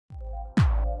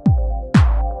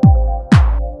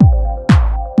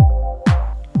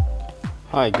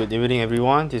Hi, good evening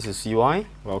everyone. This is CY.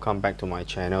 Welcome back to my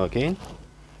channel again.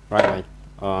 Right,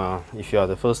 if you are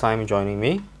the first time joining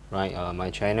me, right, my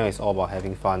channel is all about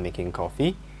having fun making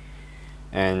coffee.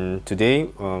 And today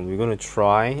we're going to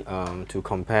try to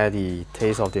compare the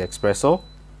taste of the espresso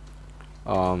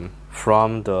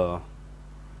from the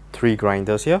three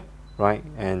grinders here, right?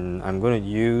 And I'm going to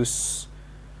use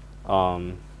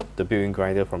the built-in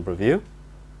grinder from Breville,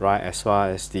 right, as well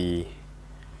as the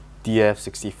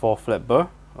DF64 flat burr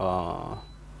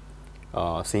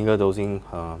single dosing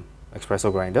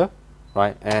espresso grinder,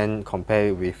 right, and compare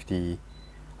it with the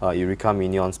Eureka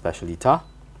Mignon Specialita,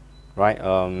 right.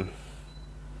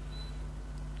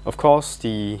 Of course,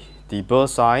 the burr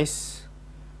size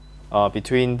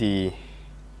between the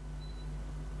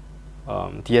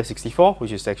DF64,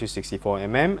 which is actually 64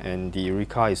 mm, and the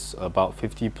Eureka is about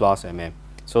 50 plus mm.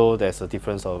 So there's a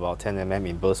difference of about 10 mm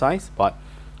in burr size, but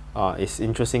it's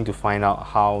interesting to find out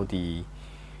how the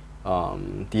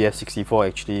DF64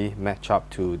 actually match up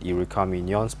to the Eureka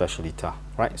Mignon Specialita,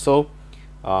 right? So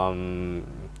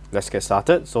let's get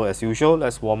started. So as usual,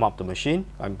 let's warm up the machine.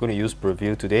 I'm going to use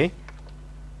Breville today.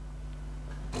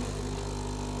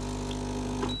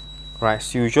 Right,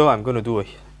 as usual, I'm going to do a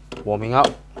warming up.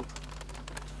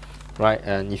 Right,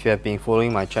 and if you have been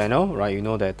following my channel, right, you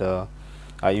know that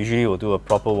I usually will do a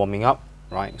proper warming up,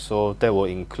 right? So that will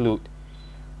include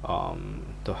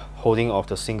the holding of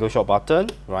the single shot button,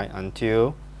 right,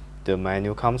 until the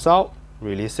menu comes out,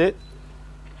 release it,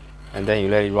 and then you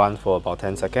let it run for about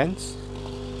 10 seconds.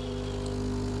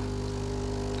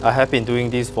 I have been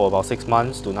doing this for about 6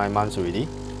 months to 9 months already,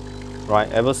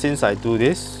 right? Ever since I do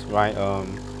this, right,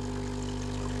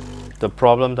 the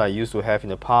problem that I used to have in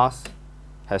the past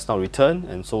has not returned,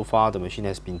 and so far the machine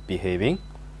has been behaving,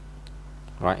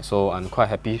 right? So I'm quite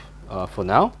happy for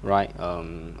now, right?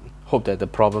 Hope that the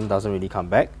problem doesn't really come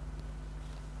back.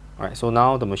 Alright, so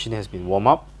now the machine has been warmed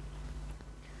up.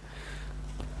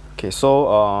 Okay, so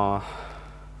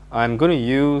I'm going to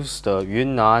use the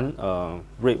Yunnan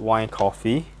red wine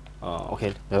coffee.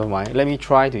 Okay, never mind. Let me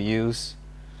try to use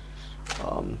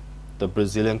the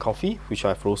Brazilian coffee, which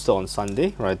I've roasted on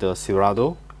Sunday, right? The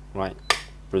Cerrado, right?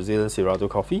 Brazilian Cerrado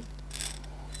coffee.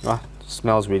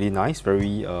 Smells really nice.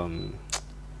 Very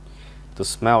the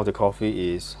smell of the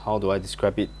coffee is, how do I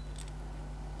describe it?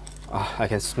 I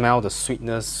can smell the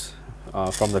sweetness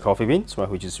from the coffee beans, right,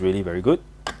 which is really very good.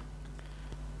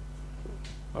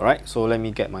 Alright, so let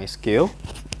me get my scale.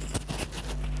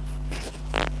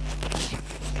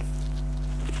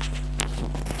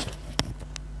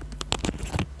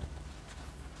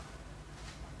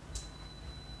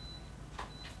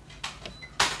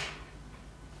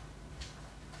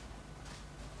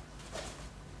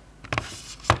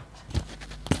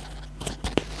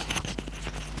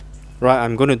 Right,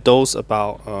 I'm going to dose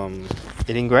about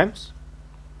 18 grams,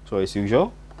 so as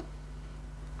usual.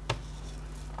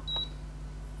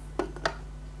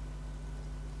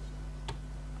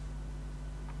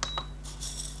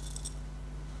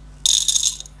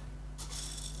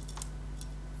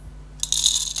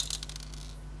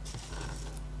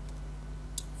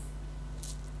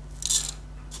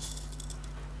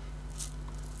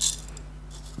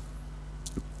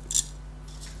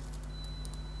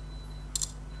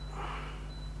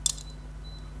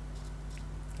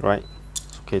 Right,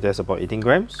 okay, that's about 18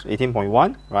 grams,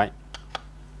 18.1, right?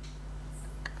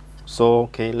 So,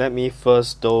 okay, let me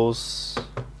first dose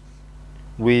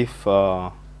with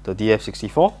the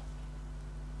DF64.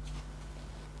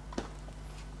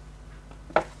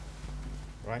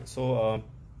 Right, so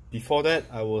before that,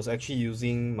 I was actually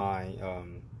using my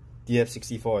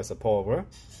DF64 as a pour over.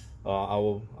 I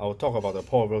will talk about the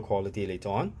pour over quality later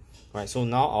on. Right, so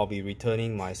now I'll be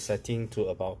returning my setting to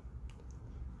about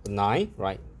 9,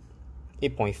 right?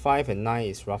 8.5 and 9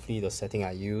 is roughly the setting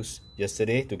I used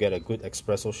yesterday to get a good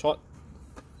espresso shot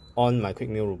on my quick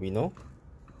meal Rubino.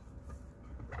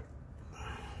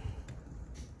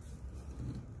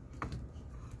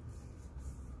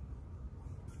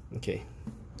 Okay,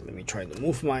 let me try to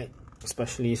move my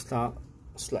Specialita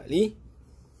slightly.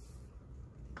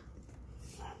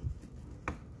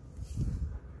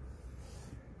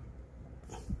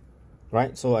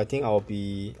 Right, so I think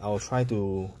I'll try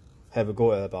to have a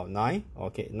go at about 9.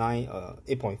 Okay, 9,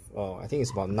 8 I think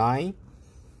it's about 9.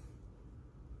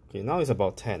 Okay, now it's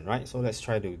about 10, right? So let's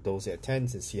try to dose it at 10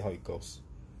 and see how it goes.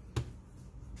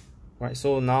 Right,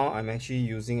 so now I'm actually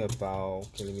using about,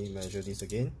 okay, let me measure this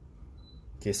again.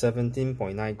 Okay,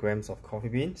 17.9 grams of coffee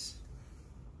beans.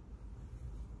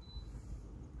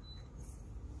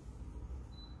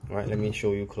 Right, let me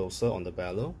show you closer on the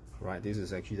bellow. Right, this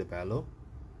is actually the bellow.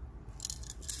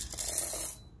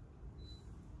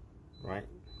 Right,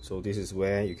 So this is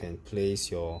where you can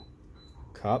place your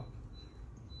cup,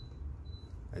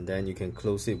 and then you can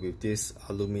close it with this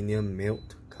aluminum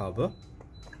milled cover,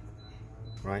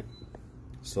 right?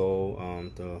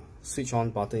 So the switch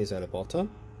on button is at the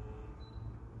bottom.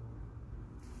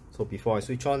 So before I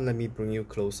switch on, let me bring you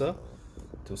closer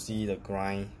to see the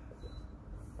grind.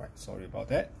 Right, sorry about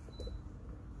that.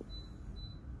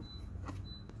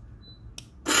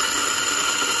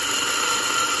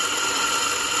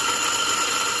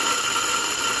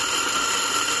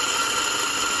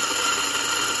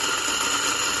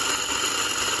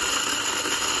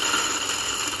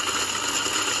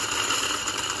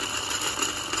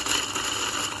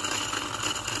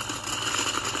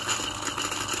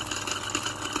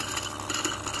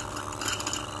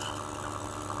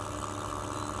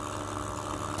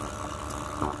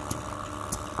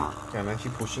 Okay, I'm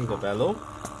actually pushing the bellow.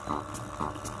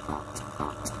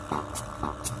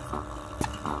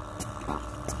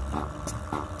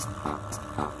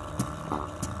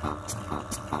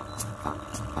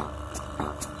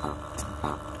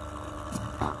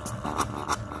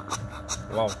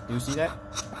 Wow, do you see that?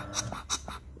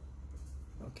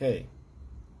 Okay.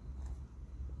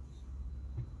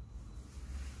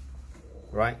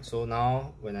 Right, so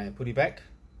now when I put it back,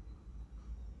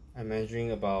 I'm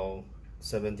measuring about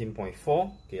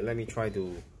 17.4. Okay, let me try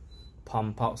to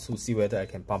pump out to see whether I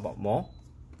can pump out more.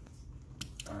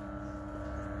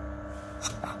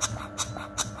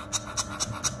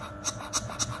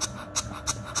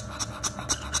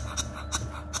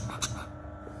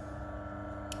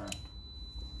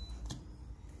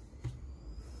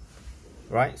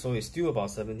 Right, so it's still about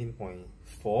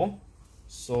 17.4.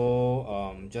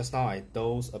 So just now I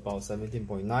dosed about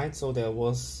 17.9. So there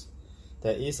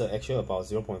is actually about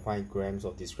 0.5 grams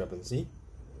of discrepancy,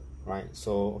 right?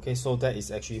 So okay, so that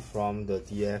is actually from the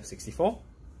DF64,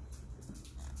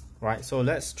 right? So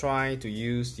let's try to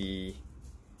use the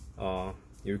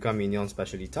Eureka Mignon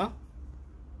Specialita,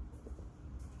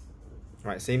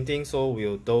 right? Same thing. So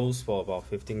we'll dose for about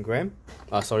 18 grams.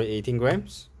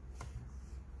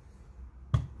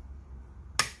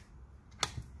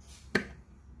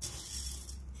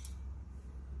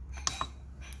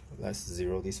 Let's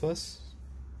zero this first.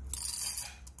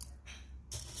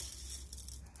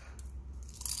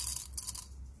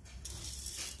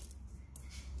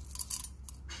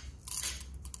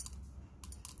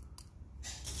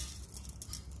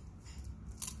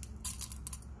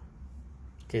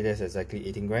 Okay, that's exactly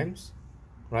 18 grams,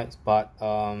 right? But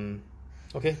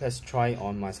okay, let's try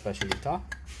on my Specialita.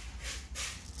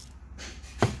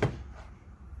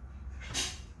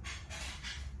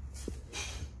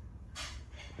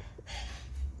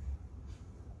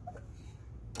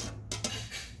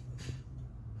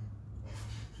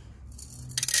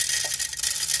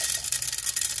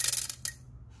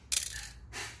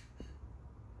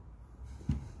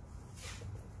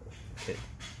 Okay.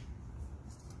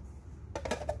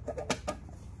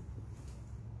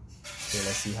 Okay,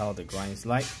 let's see how the grind is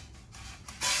like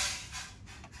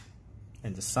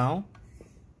and the sound.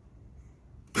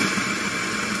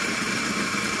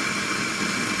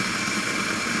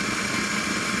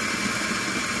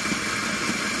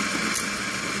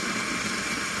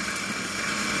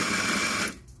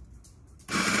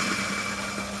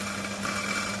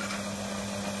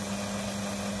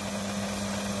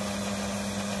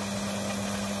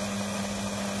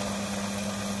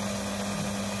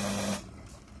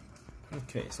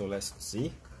 Okay, so let's see.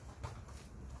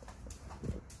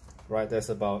 Right, that's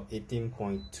about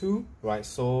 18.2. Right,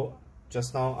 so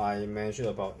just now I measured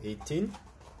about 18.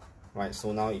 Right,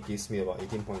 so now it gives me about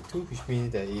 18.2, which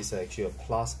means there is actually a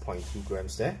plus 0.2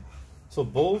 grams there. So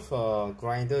both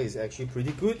grinder is actually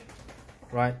pretty good.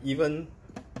 Right, even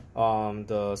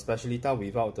the Specialita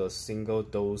without the single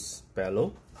dose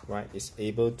bellow, right, is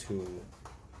able to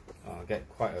get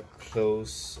quite a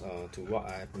close to what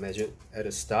I measured at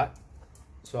the start.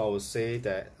 So I would say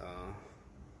that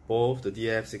both the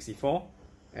DF64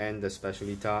 and the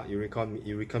Specialita,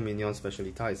 Eureka Mignon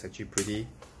Specialita, is actually pretty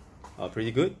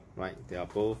good, right? They are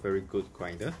both very good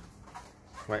grinder,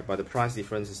 right? But the price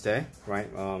difference is there,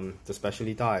 right? The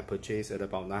Specialita I purchased at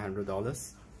about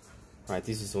 $900, right?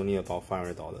 This is only about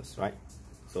 $500, right?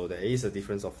 So there is a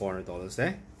difference of $400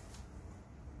 there.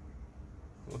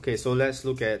 Okay, so let's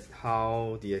look at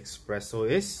how the espresso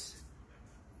is.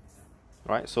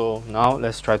 Right, so now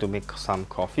let's try to make some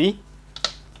coffee.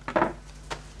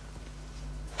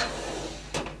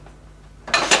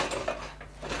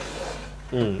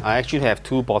 I actually have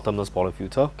two bottomless bottle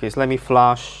filter. Okay, so let me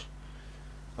flush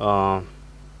both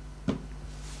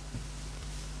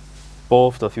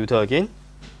the filter again.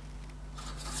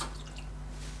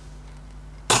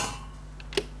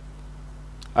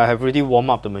 I have already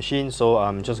warmed up the machine, so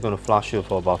I'm just going to flush it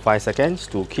for about 5 seconds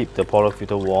to keep the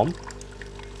portafilter warm.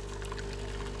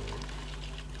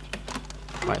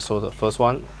 Right, so the first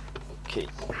one, okay,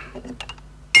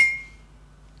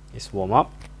 is warm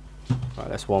up.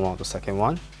 Right, let's warm up the second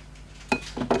one.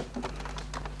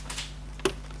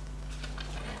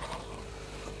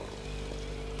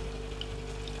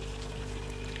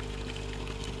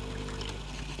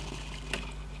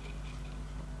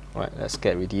 Right, let's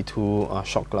get ready 2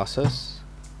 shot glasses.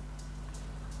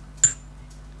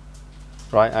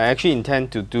 Right, I actually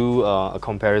intend to do a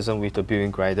comparison with the built-in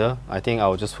grinder. I think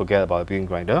I'll just forget about the built-in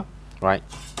grinder. Right,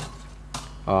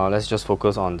 let's just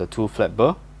focus on the 2 flat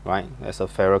burr. Right, there's a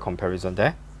fairer comparison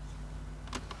there.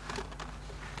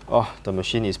 Oh, the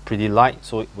machine is pretty light,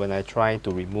 so when I try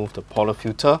to remove the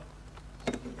portafilter,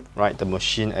 right, the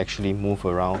machine actually moves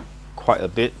around quite a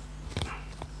bit.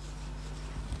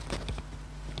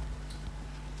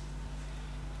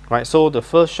 Right, so the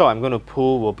first shot I'm going to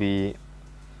pull will be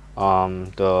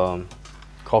the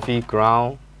coffee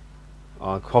grinded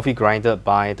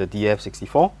by the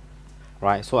DF64.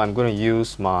 Right, so I'm going to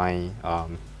use my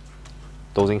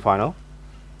dosing funnel.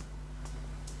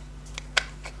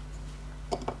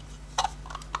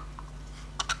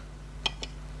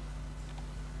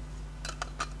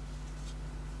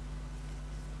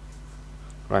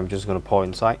 Right, I'm just going to pour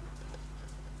inside.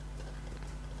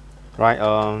 Right,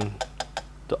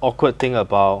 the awkward thing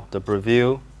about the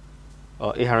Breville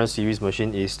 800 series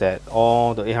machine is that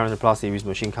all the 800 plus series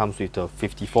machine comes with a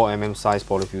 54mm size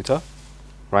portafilter,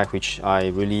 right, which I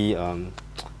really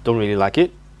don't really like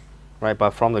it. Right, but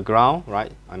from the ground,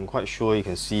 right, I'm quite sure you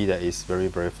can see that it's very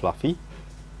fluffy.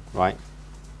 Right,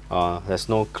 there's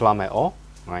no clump at all.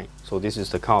 Right, so this is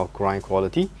the kind of grind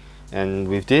quality, and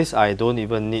with this I don't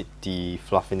even need the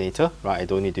fluffinator. Right, I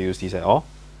don't need to use this at all.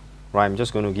 Right, I'm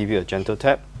just going to give you a gentle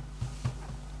tap.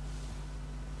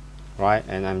 Right,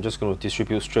 and I'm just going to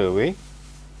distribute straight away.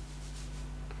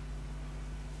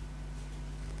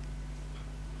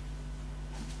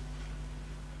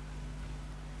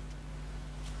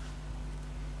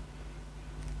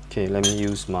 Okay, let me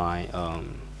use my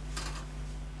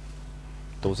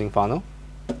dosing funnel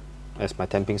as my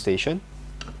tamping station.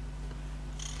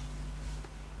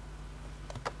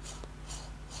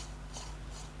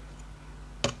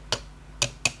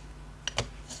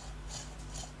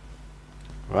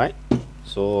 Right,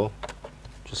 so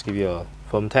just give you a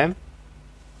firm tamp.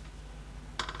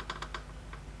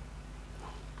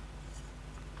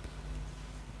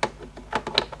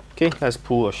 Okay, let's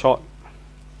pull a shot.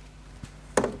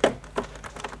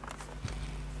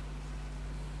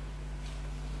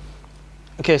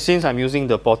 Okay, since I'm using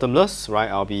the bottomless, right,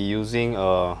 I'll be using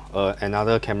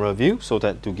another camera view so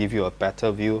that to give you a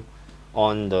better view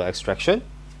on the extraction.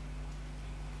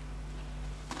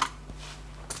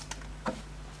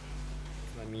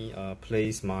 Let me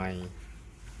place my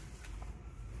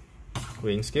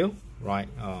weighing scale. Right,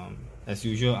 as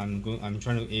usual, I'm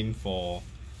trying to aim for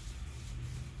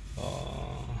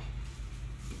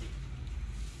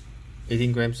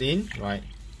 18 grams in, right,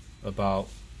 about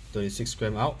 36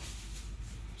 grams out.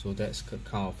 So that's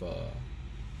kind of a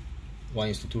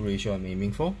 1:2 ratio I'm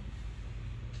aiming for.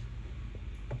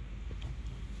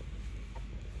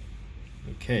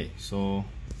 Okay, so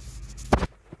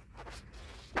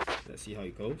let's see how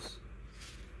it goes.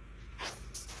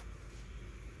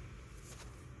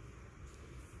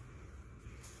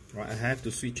 Right, I have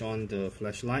to switch on the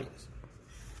flashlight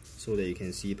so that you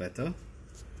can see better.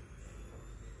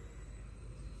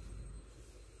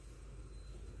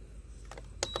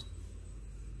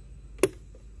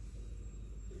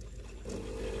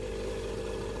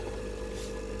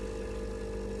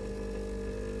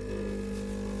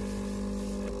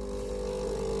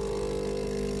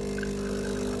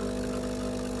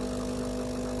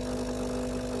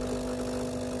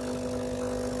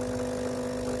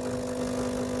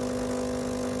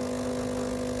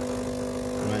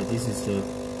 Right, this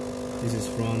is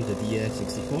from the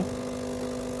DF64.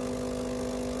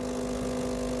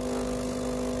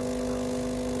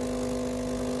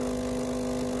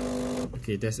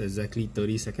 Okay, that's exactly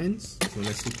 30 seconds. So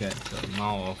let's look at the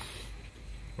amount of,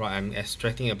 right, I'm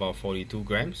extracting about 42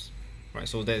 grams. Right,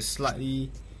 so that's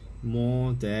slightly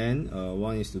more than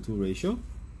 1:2 ratio,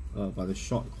 but the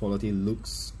shot quality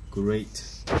looks great.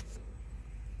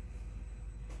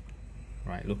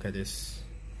 Right, look at this.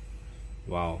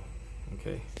 Wow,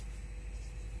 okay.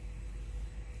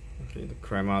 Okay, the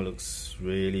crema looks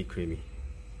really creamy.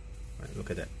 Right,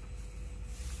 look at that.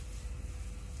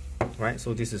 Right,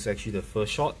 so this is actually the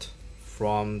first shot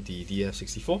from the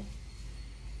DF64.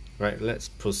 Right, let's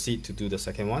proceed to do the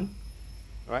second one.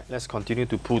 Right, let's continue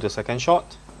to pull the second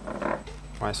shot.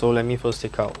 Right, so let me first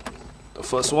take out the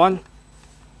first one.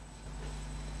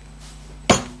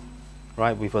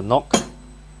 Right, with a knock.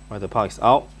 Right, the part is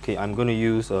out. Okay, I'm going to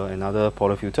use another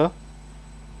portafilter.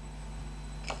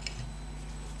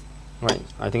 Right,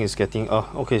 I think it's getting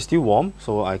okay, still warm,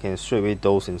 so I can straight away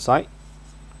dose inside.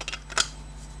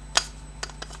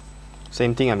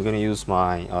 Same thing, I'm going to use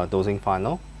my dosing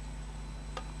funnel.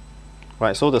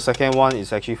 Right, so the second one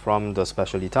is actually from the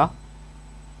Specialita.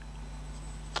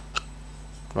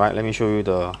 Right, let me show you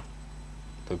the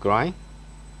grind.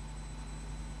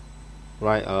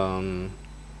 Right,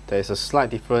 there is a slight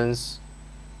difference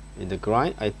in the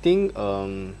grind. I think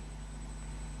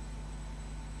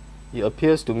it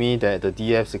appears to me that the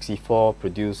DF64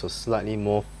 produces a slightly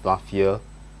more fluffier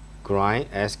grind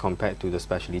as compared to the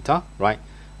Specialita. Right,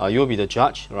 you'll be the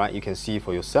judge. Right, you can see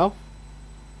for yourself.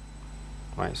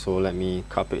 Right, so let me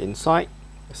cup it inside.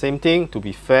 Same thing, to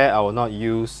be fair, I will not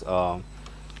use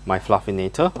my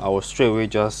fluffinator. I will straight away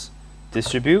just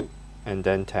distribute and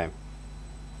then tamp.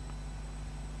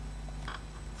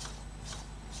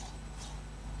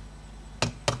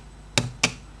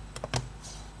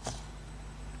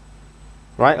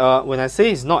 Right, when I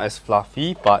say it's not as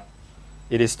fluffy, but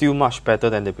it is still much better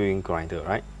than the brewing grinder,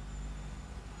 right?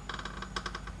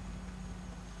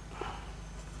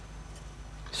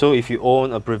 So if you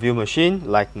own a Breville machine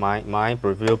like my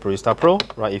Breville Barista Pro,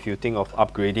 right, if you think of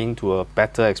upgrading to a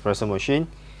better espresso machine,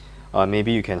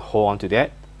 maybe you can hold on to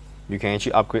that. You can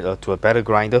actually upgrade to a better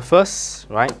grinder first,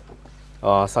 right?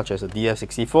 Such as a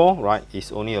DF64, right?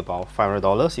 It's only about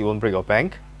 $500. It won't break your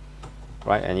bank,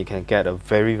 right? And you can get a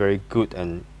very, very good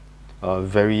and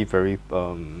very, very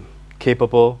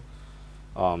capable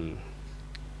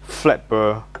flat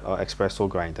burr espresso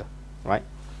grinder, right?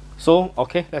 So,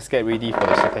 okay, let's get ready for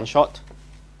the second shot.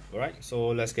 Alright, so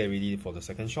let's get ready for the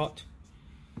second shot.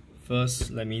 First,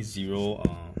 let me zero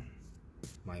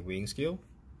my weighing scale.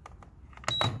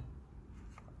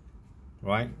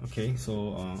 Right, okay,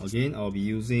 so again, I'll be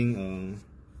using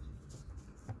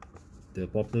the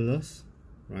bottomless.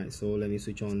 Right, so let me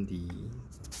switch on the...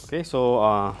 Okay,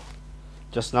 so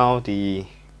just now the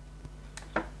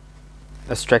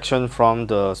extraction from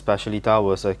the Specialita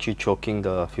was actually choking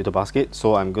the filter basket,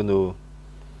 so I'm going to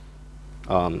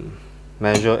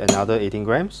measure another 18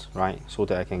 grams, right, so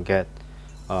that I can get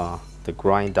the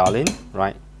grind dialed in,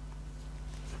 right.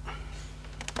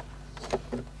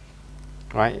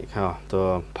 Right,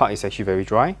 the part is actually very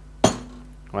dry,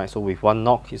 right, so with one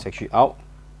knock it's actually out.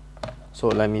 So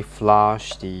let me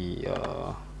flush the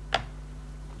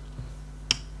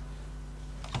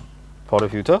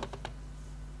portafilter.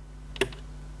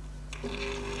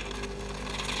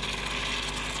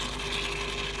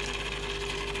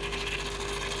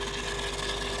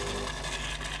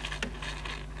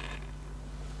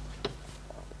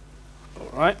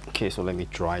 Alright, okay, so let me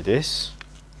dry this.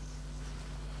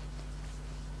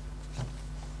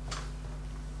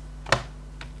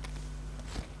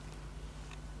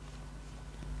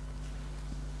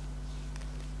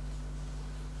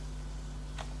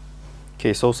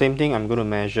 Okay, so same thing, I'm going to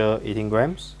measure 18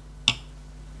 grams.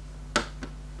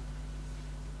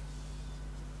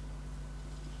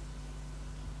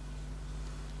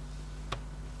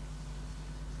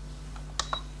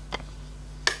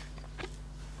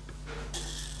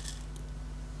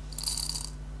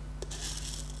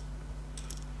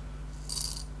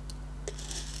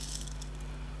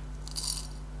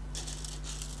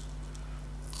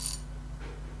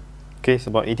 Okay, it's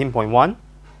about 18.1.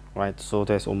 Right, so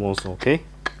that's almost okay,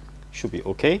 should be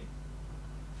okay.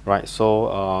 Right, so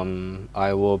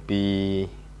I will be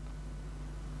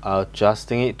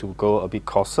adjusting it to go a bit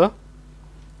coarser.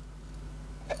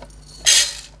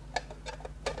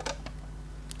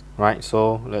 Right,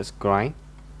 so let's grind.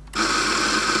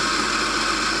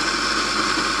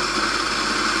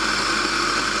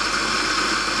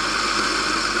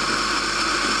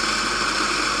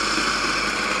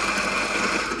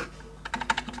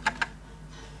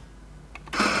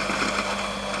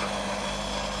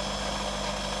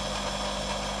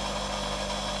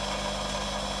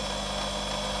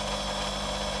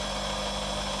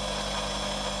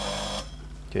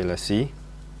 Okay, let's see.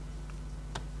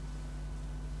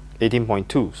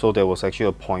 18.2, so there was actually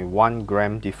a 0.1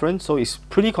 gram difference, so it's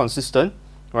pretty consistent,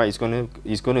 right? It's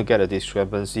gonna get a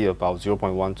discrepancy about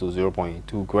 0.1 to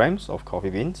 0.2 grams of coffee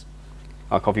beans,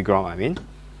 coffee ground, I mean.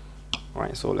 All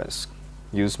right, so let's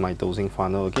use my dosing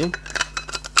funnel again.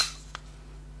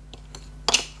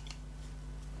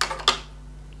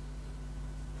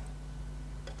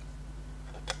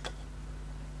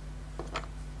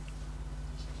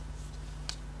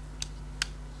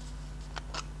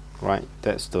 right?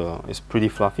 It's pretty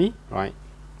fluffy, right?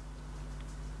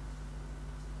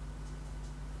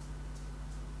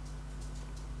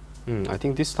 I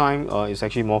think this time it's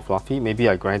actually more fluffy. Maybe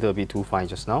I grinded a bit too fine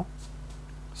just now.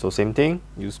 So same thing,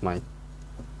 use my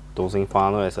dosing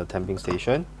funnel as a temping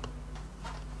station.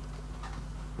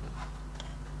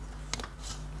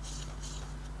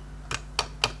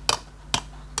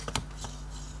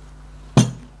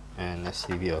 And let's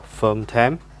give it a firm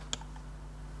temp.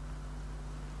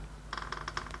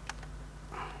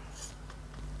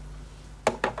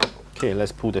 Okay,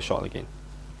 let's pull the shot again.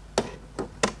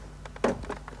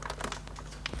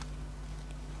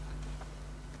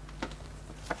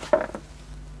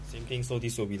 Same thing, so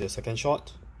this will be the second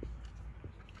shot.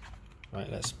 Right,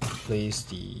 let's place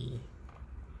the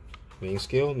weighing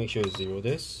scale, make sure it's 0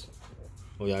 this.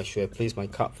 Oh yeah, I should have placed my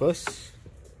cup first.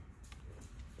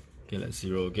 Okay, let's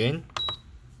 0 again.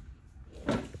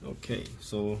 Okay,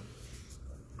 so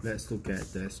let's look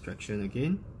at the extraction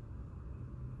again.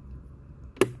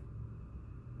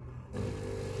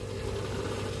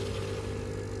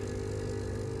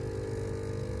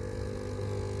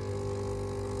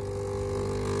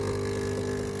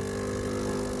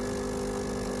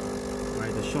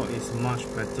 The shot is much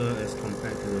better as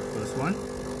compared to the first one.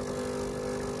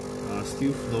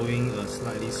 Still flowing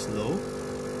slightly slow,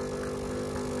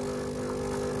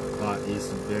 but it's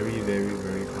very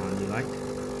honey-like.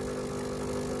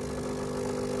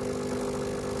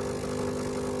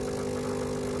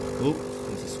 Oh,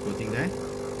 there's a squirting there.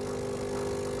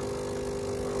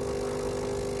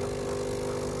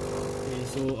 Okay,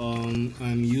 so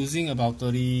I'm using about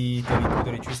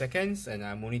 32-33 seconds, and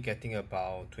I'm only getting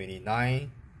about 29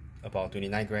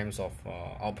 grams of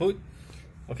output.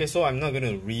 Okay, so I'm not going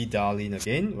to re-dial in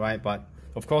again, right? But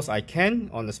of course I can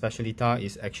on the Specialita.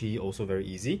 Is actually also very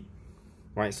easy,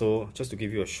 right? So just to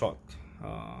give you a shot,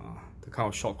 the kind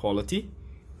of shot quality,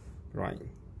 right?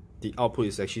 The output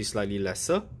is actually slightly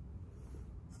lesser,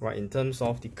 right? In terms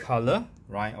of the color,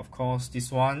 right? Of course, this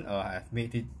one I've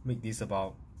made this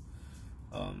about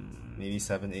maybe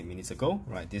 7-8 minutes ago,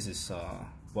 right? This is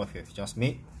what we've just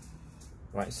made.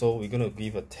 Right, so we're going to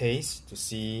give a taste to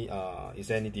see is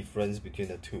there any difference between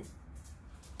the two.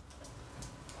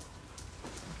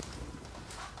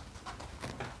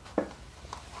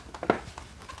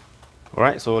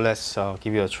 Alright, so let's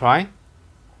give it a try.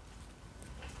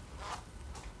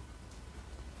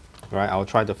 Right, I'll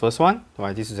try the first one.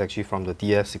 Right, this is actually from the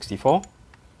DF64.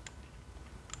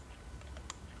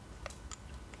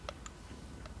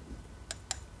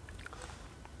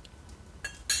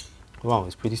 Wow,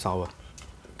 it's pretty sour.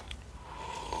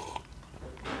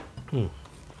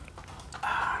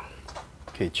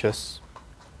 Okay, cheers.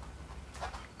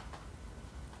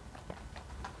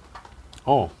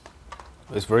 Oh,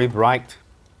 it's very bright.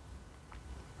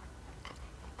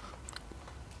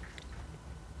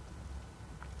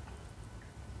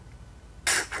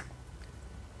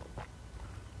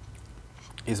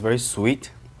 It's very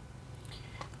sweet.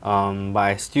 But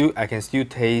I can still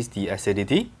taste the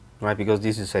acidity, right? Because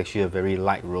this is actually a very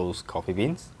light roast coffee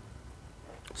beans.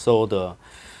 So the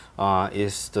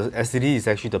acidity is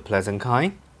actually the pleasant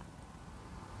kind.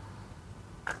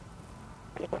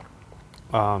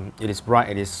 It is bright,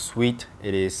 it is sweet,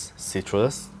 it is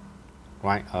citrus,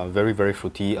 right? A very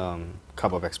fruity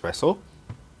cup of espresso,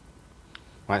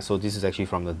 right? So this is actually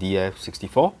from the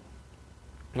DF64.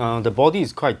 The body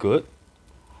is quite good.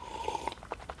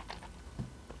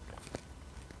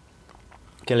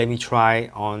 Okay, let me try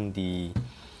on the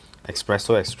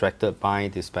espresso extracted by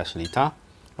the Specialita.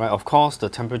 Right, of course, the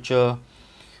temperature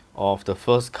of the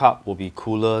first cup will be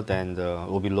lower than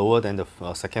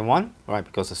the second one, right?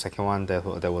 Because the second one there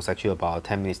was actually about a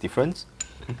 10 minutes difference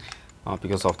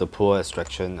because of the poor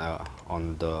extraction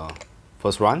on the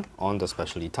first run on the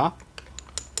Specialita.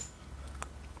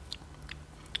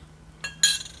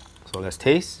 So let's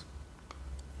taste.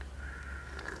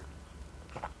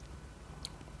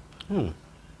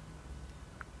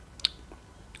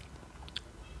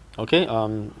 Okay,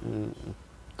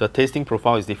 the tasting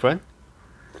profile is different.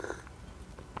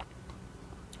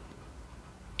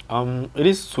 It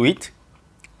is sweet,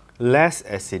 less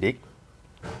acidic.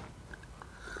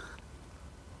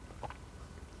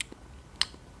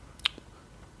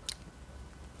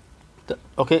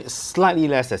 Okay, slightly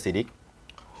less acidic.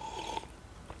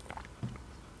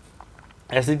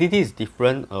 Acidity is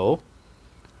different. Oh,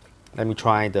 let me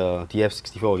try the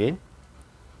DF64 again.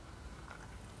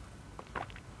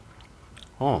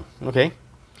 Oh, okay.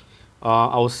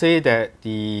 I would say that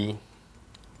the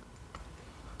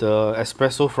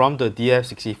espresso from the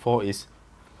DF64 is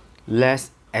less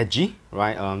edgy,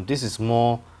 right? This is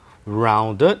more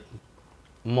rounded,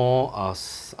 more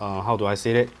how do I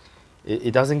say that?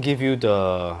 It doesn't give you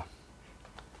the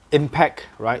impact,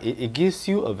 right? It gives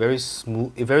you a very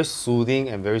smooth, a very soothing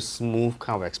and very smooth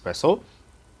kind of espresso,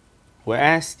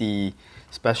 whereas the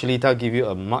Specialita give you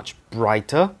a much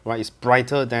brighter, right? It's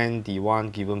brighter than the one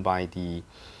given by the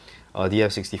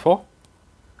DF64.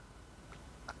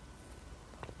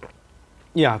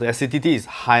 Yeah, the acidity is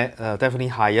high, definitely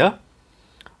higher.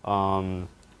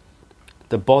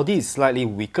 The body is slightly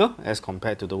weaker as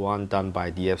compared to the one done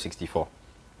by DF64,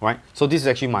 right? So this is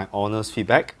actually my honest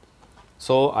feedback.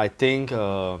 So I think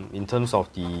in terms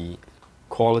of the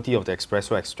quality of the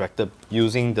espresso extracted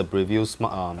using the Breville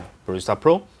Barista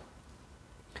Pro,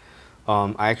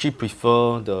 I actually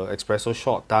prefer the espresso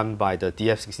shot done by the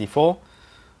DF64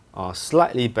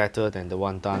 slightly better than the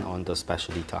one done on the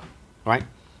Specialita, right?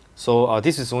 So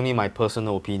this is only my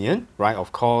personal opinion, right?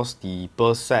 Of course, the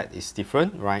burr set is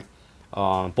different, right?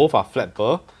 Both are flat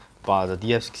burr, but the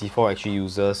DF64 actually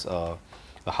uses a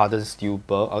hardened steel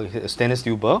burr, a stainless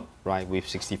steel burr, right, with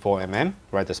 64 mm,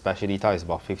 right? The Specialita is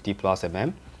about 50 plus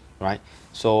mm, right?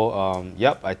 So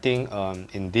yep, I think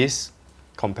in this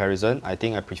comparison, I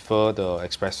think I prefer the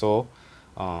espresso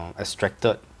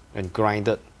extracted and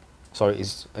grinded. Sorry,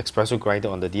 it's espresso grinded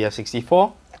on the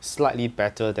DF64, slightly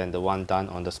better than the one done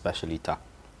on the Specialita,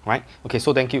 right? Okay,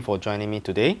 so thank you for joining me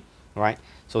today, right?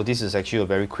 So this is actually a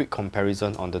very quick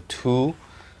comparison on the two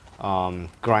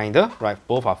grinder, right?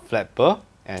 Both are flat burr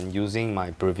and using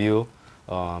my Breville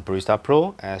Barista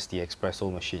Pro as the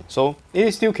espresso machine. So it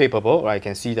is still capable, right? I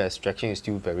can see that extraction is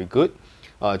still very good.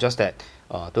 Just that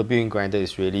the Breville grinder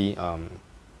is really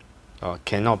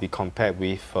cannot be compared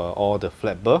with all the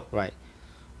flat burr, right?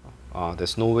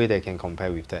 There's no way they can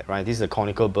compare with that, right? This is a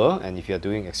conical burr, and if you're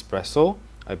doing espresso,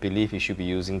 I believe you should be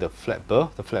using the flat burr.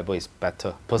 The flat burr is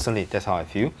better. Personally, that's how I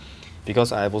feel.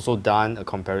 Because I have also done a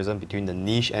comparison between the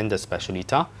niche and the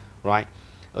Specialita, right?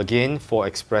 Again, for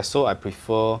espresso, I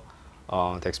prefer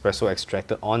the espresso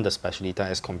extracted on the Specialita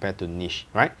as compared to niche,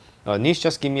 right? Niche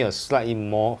just give me a slightly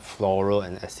more floral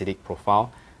and acidic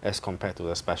profile as compared to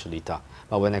the Specialita.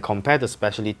 But when I compare the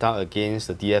Specialita against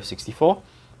the DF64,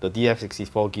 the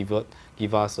DF64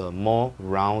 give us a more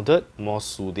rounded, more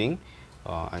soothing,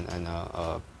 and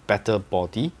a better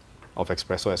body of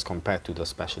espresso as compared to the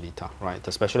Specialita, right?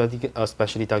 The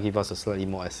Specialita give us a slightly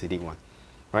more acidic one,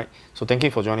 right? So thank you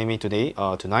for joining me today,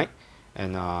 tonight,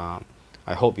 and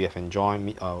I hope you have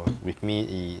enjoyed with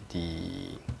me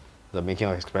the making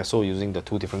of espresso using the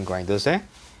two different grinders there.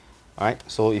 Alright,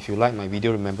 so if you like my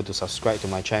video, remember to subscribe to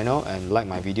my channel and like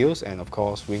my videos, and of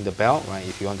course ring the bell, right,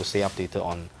 if you want to stay updated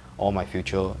on all my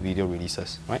future video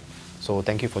releases, right? So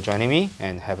thank you for joining me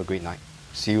and have a great night.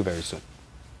 See you very soon.